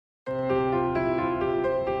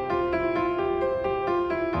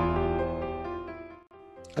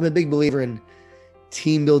I'm a big believer in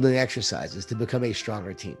team building exercises to become a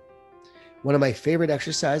stronger team. One of my favorite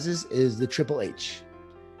exercises is the Triple H,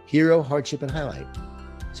 Hero, Hardship, and Highlight.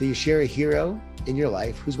 So you share a hero in your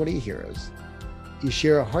life who's one of your heroes. You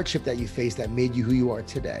share a hardship that you faced that made you who you are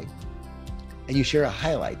today. And you share a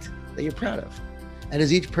highlight that you're proud of. And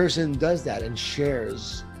as each person does that and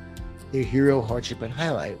shares their hero, hardship, and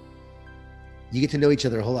highlight, you get to know each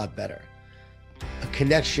other a whole lot better. A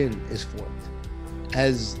connection is formed.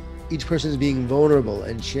 As each person is being vulnerable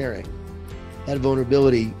and sharing, that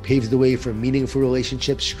vulnerability paves the way for meaningful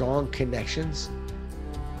relationships, strong connections,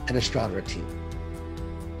 and a stronger team.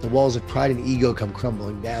 The walls of pride and ego come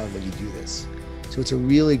crumbling down when you do this. So it's a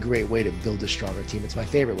really great way to build a stronger team. It's my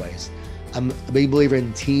favorite ways. I'm a big believer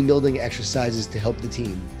in team building exercises to help the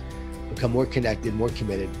team become more connected, more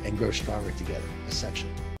committed, and grow stronger together. Essential.